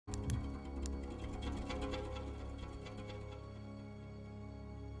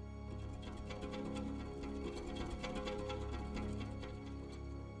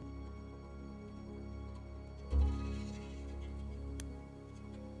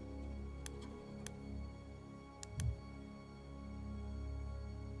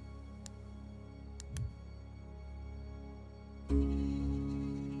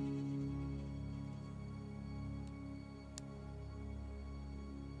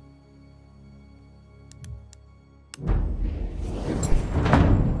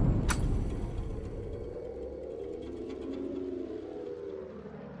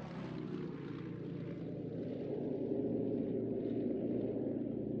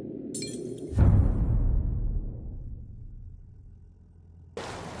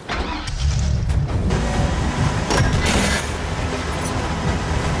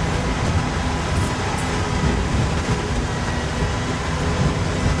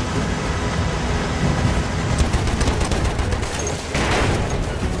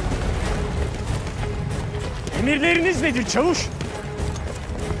Emirleriniz nedir çavuş?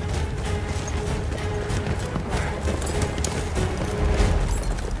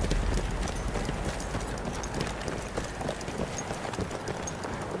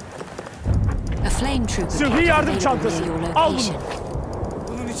 Sıhhi yardım çantası. Al bunu.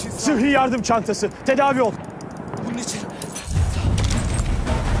 Bunun için Sıhhi yardım çantası. Tedavi ol. Bunun için.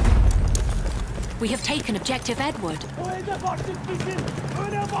 We have taken objective Edward. O hedef artık bizim.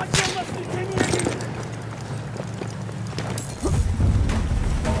 Öne başlamasını deneyelim.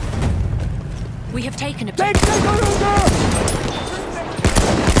 We have taken objective... Tekne görüldü!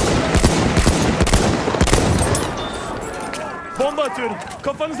 Bomba atıyorum.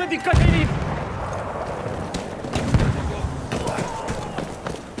 Kafanıza dikkat edin.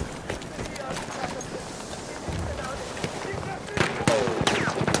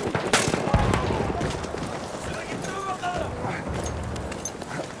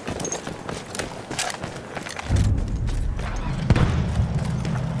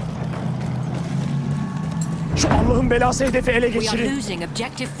 Şu Allah'ın belası hedefi ele We are geçirin. losing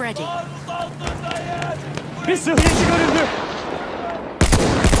objective Freddy. Bir sıhhiyeci görüldü.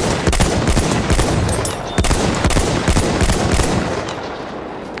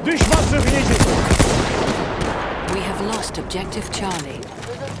 Düşman sıhhiyeci. We have lost objective Charlie.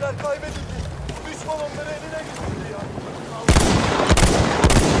 Hedefler kaybedildi. Düşman onları eline geçirdi ya.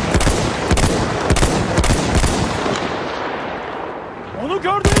 Onu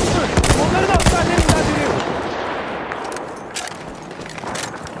gördünüz mü? Onların askerlerinden biri.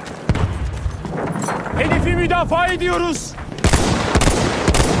 Hedefi müdafaa ediyoruz.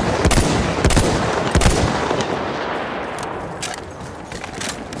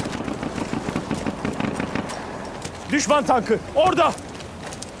 Düşman tankı orada.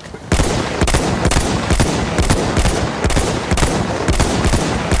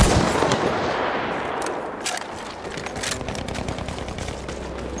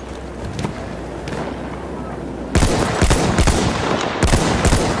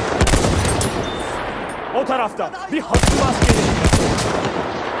 O tarafta bir hattım askeri.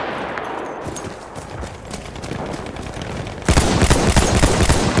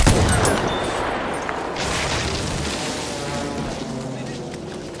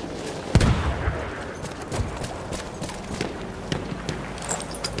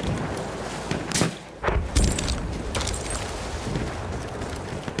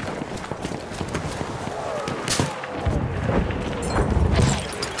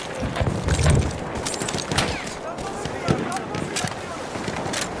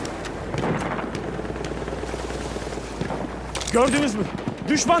 Gördünüz mü?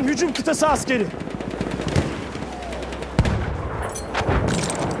 Düşman hücum kıtası askeri.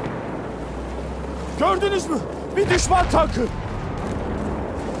 Gördünüz mü? Bir düşman tankı.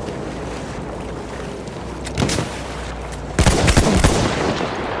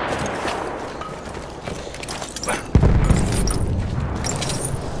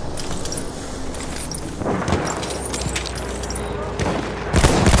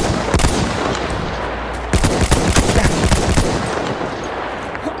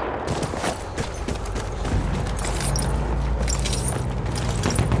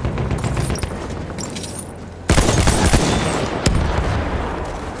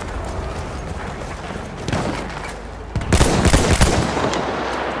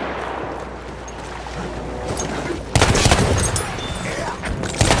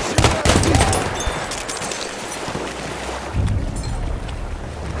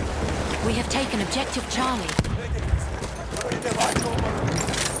 We have taken objective Charlie.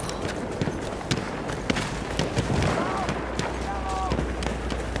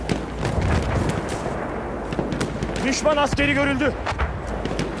 Düşman askeri görüldü.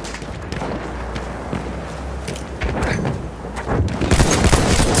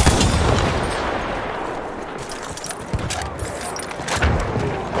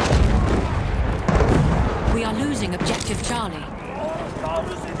 We are losing objective Charlie.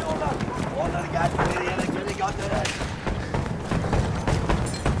 Taarruz ediyorlar. Onları geldikleri yere geri gönderin.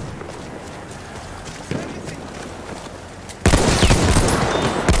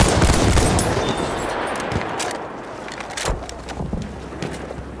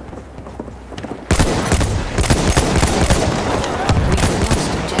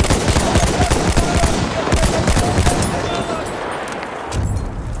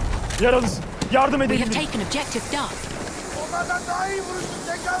 Yaralısın. Yardım We edelim. have taken objective Duff. Onlardan daha iyi vuruşsun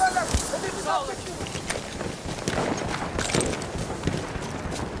cengaverler. Hedefi aldık.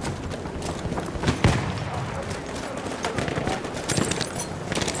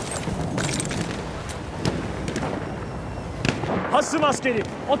 Hasım askeri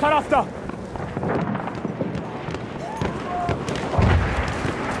o tarafta.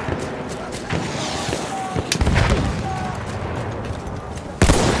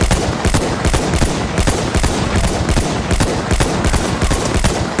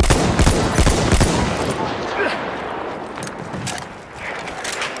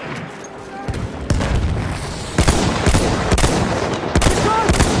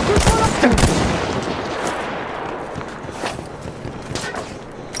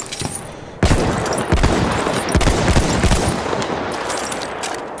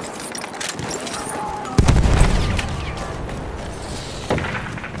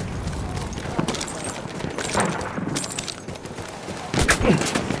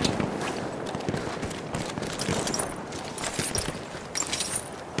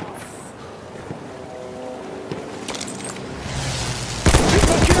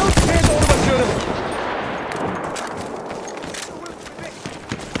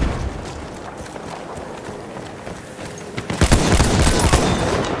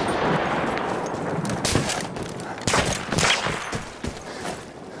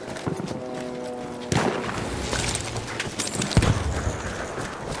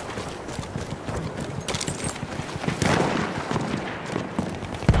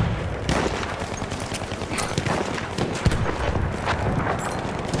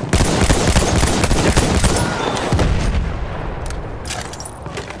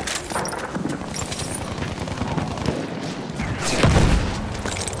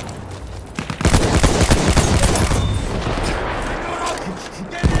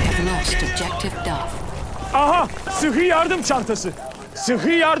 lost objective Duff. Aha! Sıhhi yardım çantası.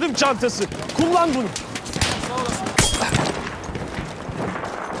 Sıhhi yardım çantası. Kullan bunu.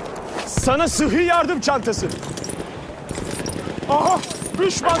 Sana sıhhi yardım çantası. Aha!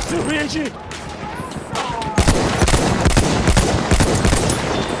 Düşman sıhhiyeci.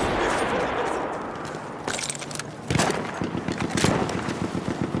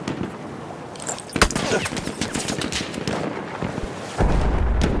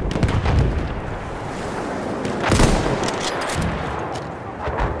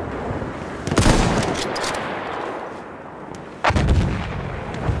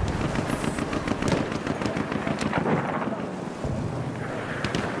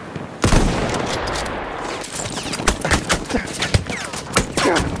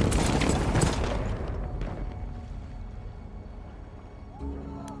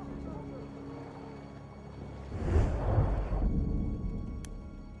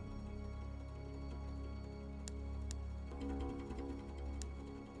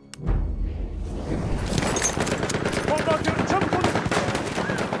 Komutanım, çabuk olun.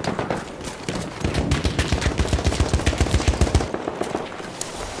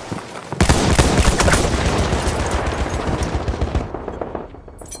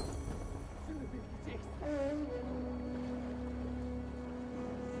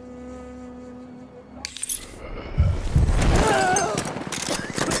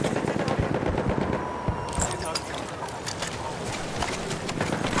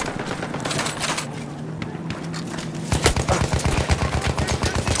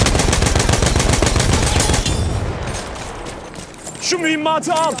 Şu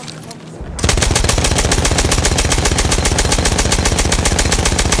mühimmatı al.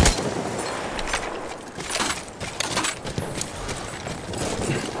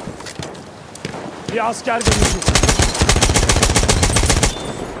 Bir asker dönüşü.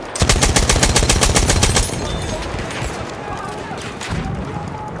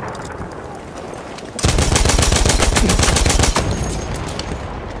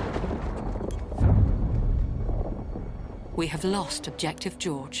 We have lost objective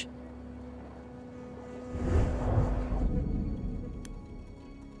George.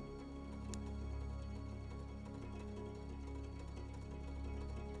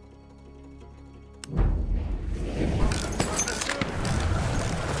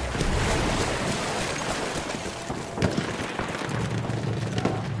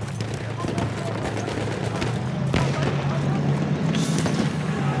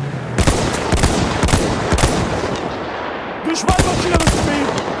 Düşman makinesi beyim.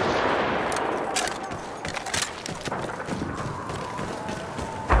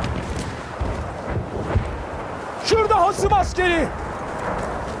 Şurada hasım askeri.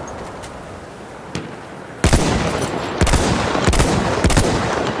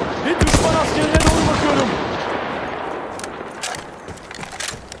 Bir düşman askerine doğru bakıyorum.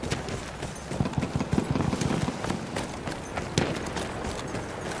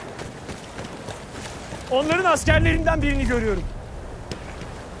 Onların askerlerinden birini görüyorum.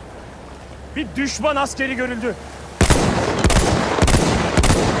 Bir düşman askeri görüldü.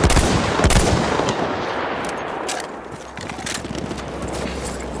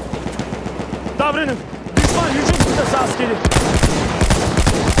 Davranın. Düşman hücum kıtası askeri.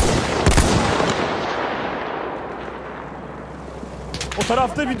 O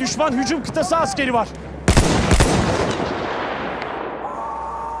tarafta bir düşman hücum kıtası askeri var.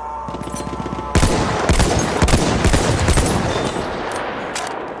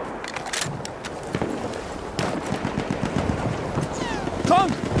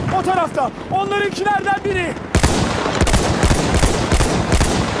 Tank o tarafta. Onlarınkilerden biri.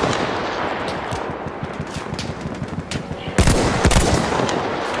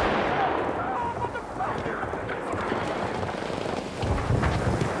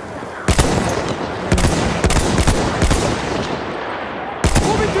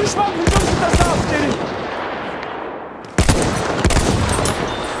 Bu bir düşman hücum kıtası askeri.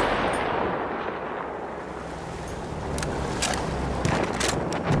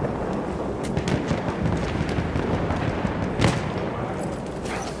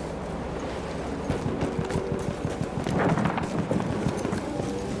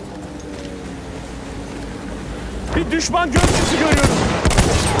 Bir düşman gözcüsü görüyorum.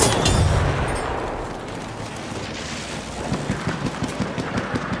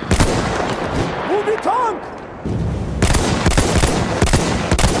 Bu bir tank.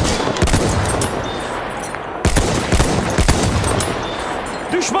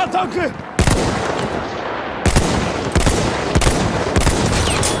 Düşman tankı.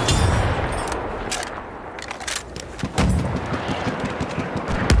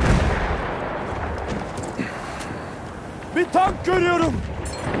 Tank görüyorum.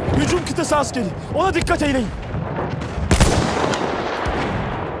 Hücum kıtası askeri. Ona dikkat eyleyin.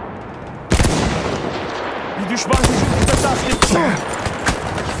 Bir düşman hücum kıtası askeri.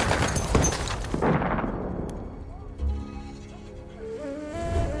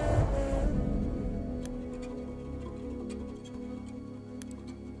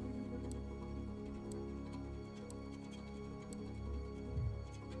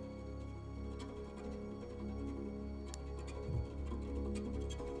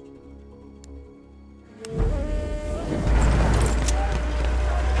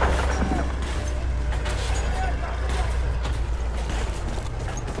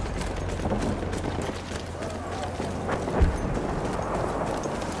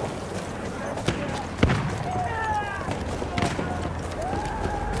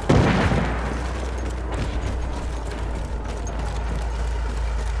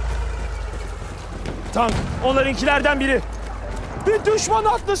 Tank, onlarınkilerden biri. Bir düşman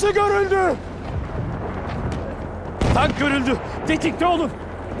atlısı görüldü. Tank görüldü. Tetikte olun.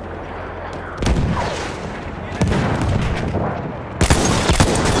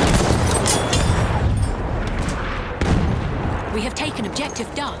 We have taken objective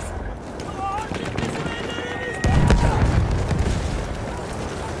Duff.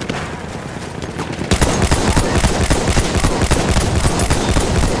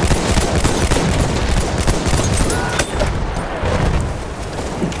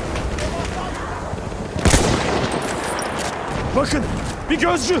 Bakın, bir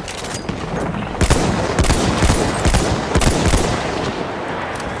gözcü.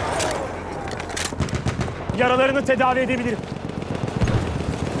 Yaralarını tedavi edebilirim.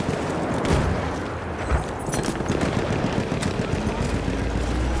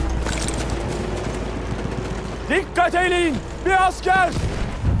 Dikkat eyleyin, bir asker.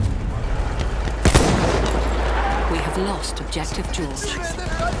 We have lost objective George.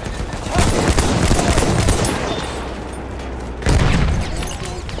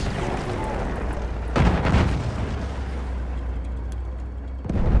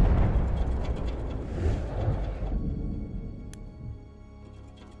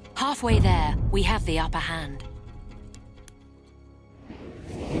 Halfway there, we have the upper hand.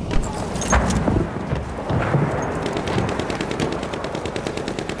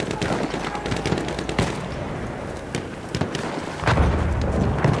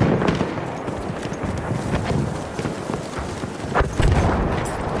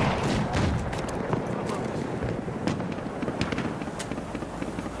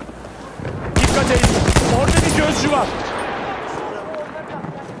 Dikkat edin, orada bir gözcü var.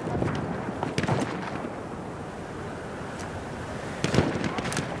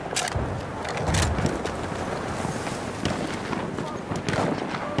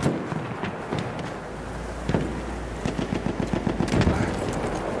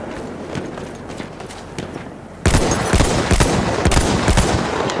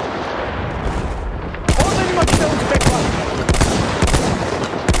 Orada bir makinalı tüfek var.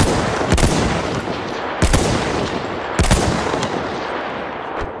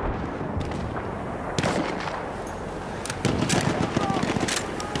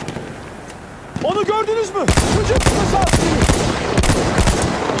 Onu gördünüz mü? Hücum kıtası askeri.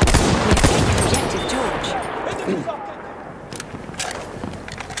 We have taken objective George.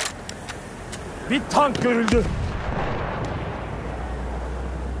 Bir tank görüldü.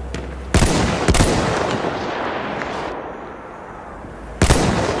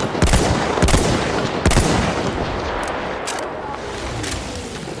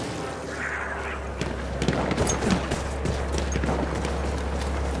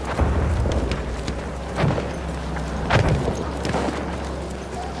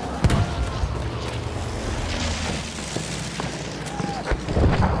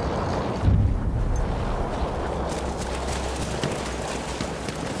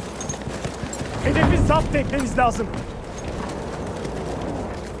 Hedefi zapt etmemiz lazım.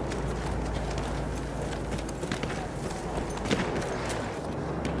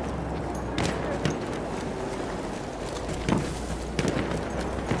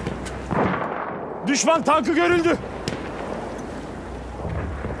 Düşman tankı görüldü.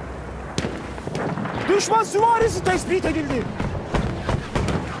 Düşman süvarisi tespit edildi.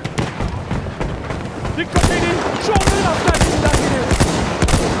 Dikkat edin, şu onların askerlerinden biri.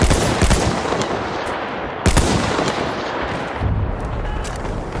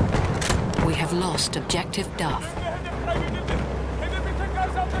 We have lost objective Duff. Hedefi tekrar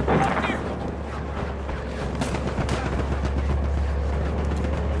zapt etmek aktif.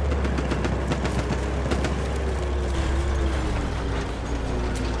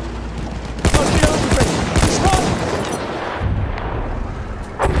 Makinalı tüfek. Düşman!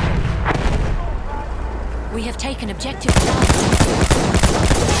 taken objective Charlie.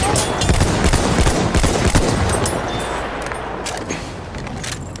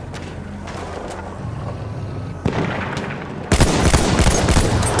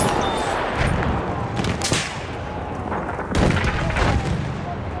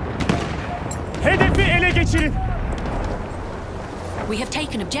 Hedefi ele geçirin. We have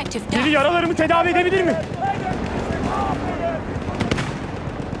taken objective Biri Duff. yaralarımı tedavi edebilir mi?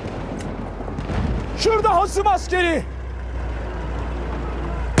 Şurada hasım askeri.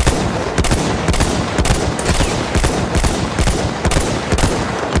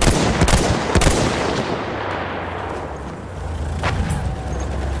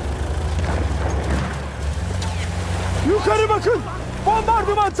 Yukarı bakın.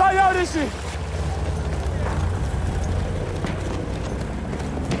 Bombardıman tayyaresi.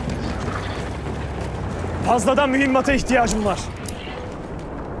 Fazladan mühimmata ihtiyacım var.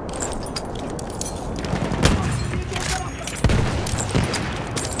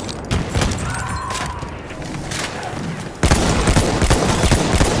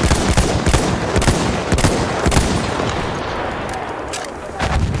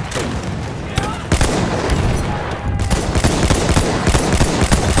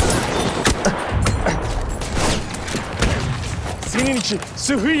 Senin için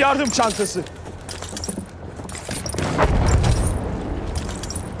sıhhi yardım çantası.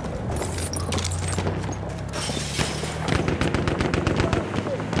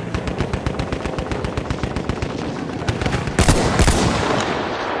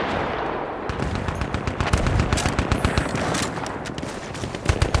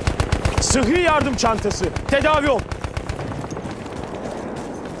 Sıhhi yardım çantası. Tedavi ol.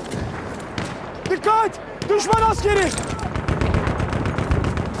 Dikkat! Düşman askeri!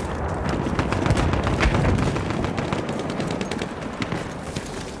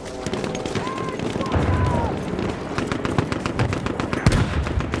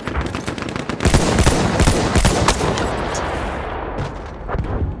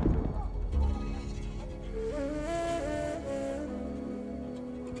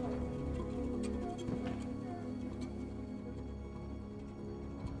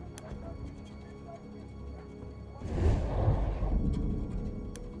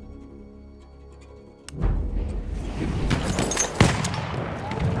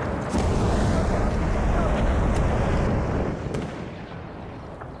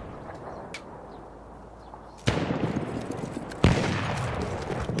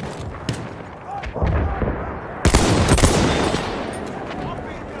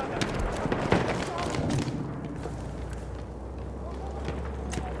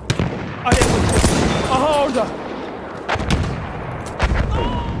 Aha orada.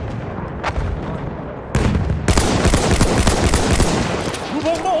 Bu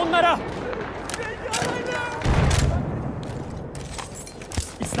bomba onlara.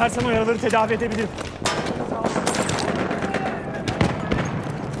 İstersen o yaraları tedavi edebilirim.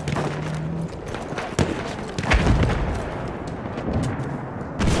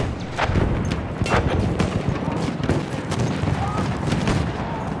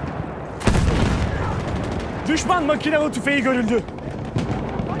 Düşman makinalı tüfeği görüldü.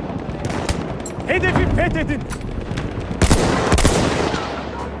 Hedefi fethedin.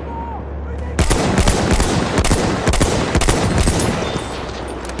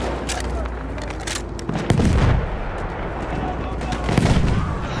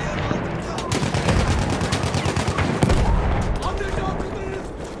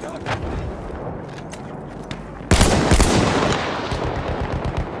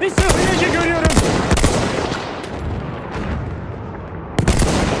 Bir sıhhiyeci görüyorum.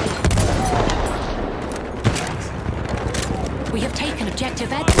 We have taken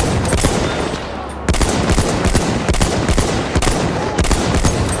objective Edward.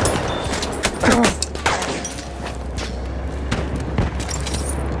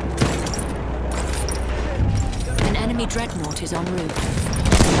 An enemy dreadnought is en route.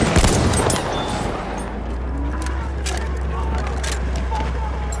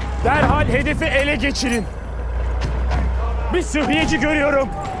 Derhal hedefi ele geçirin. Bir sıhhiyeci görüyorum.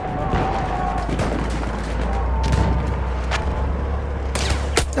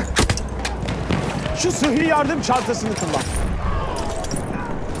 Şu sıhhi yardım çantasını kullan.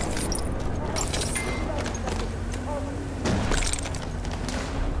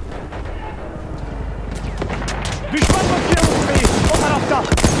 Düşman makinalı tüfeği o tarafta.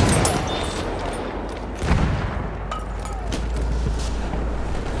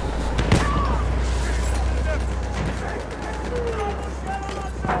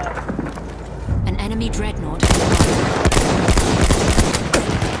 An enemy dreadnought.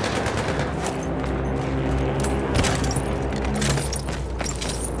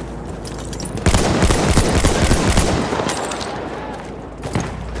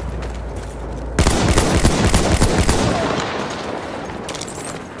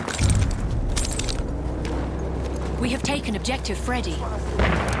 taken objective Freddy.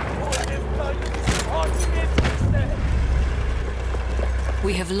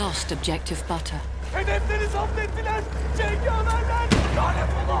 We have lost objective Butter. Hedefleri zapt ettiler. Cengaverler. Lanet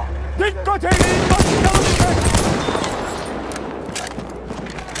ola. Dikkat edin, makinalı tüfek!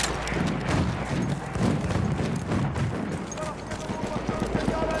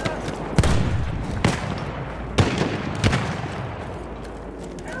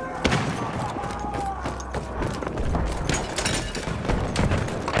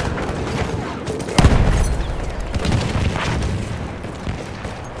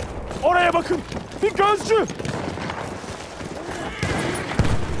 Oraya bakın, bir gözcü!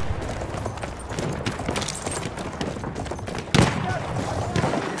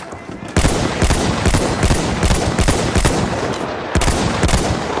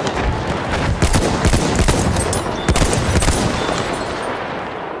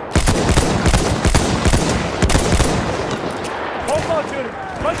 Bomba atıyorum.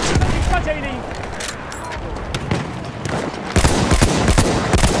 Başına dikkat eyleyin.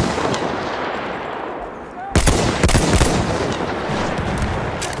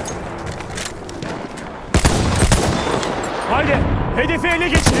 Haydi, hedefi ele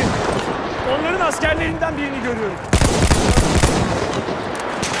geçirin. Onların askerlerinden birini görüyorum.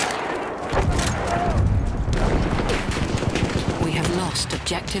 We have lost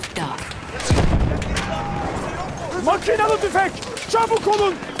objective Dark. Makinalı tüfek! Çabuk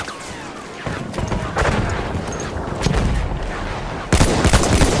olun!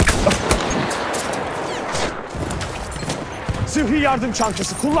 Sıhhi yardım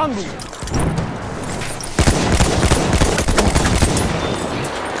çantası, kullan bunu.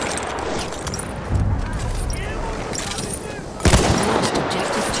 Lost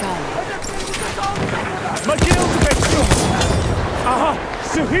objective Charlie. Makinalı tüfek! Aha!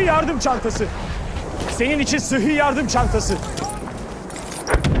 Sıhhi yardım çantası. Senin için sıhhi yardım çantası.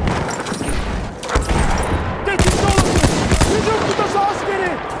 Tetikte olun! Hücum kıtası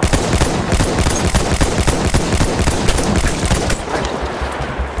askeri!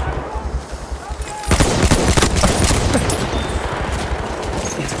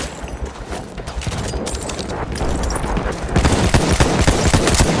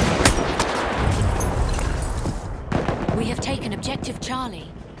 We have taken objective Charlie.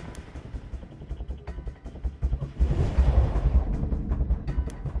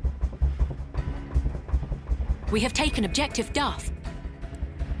 We have taken objective Duff.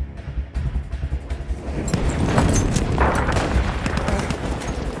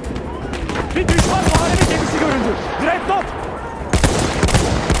 Bir düşman muharebe gemisi görüldü. Dreadnought!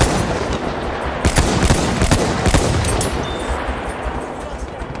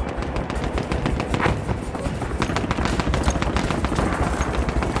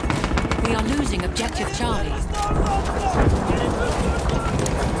 We are losing objective Charlie.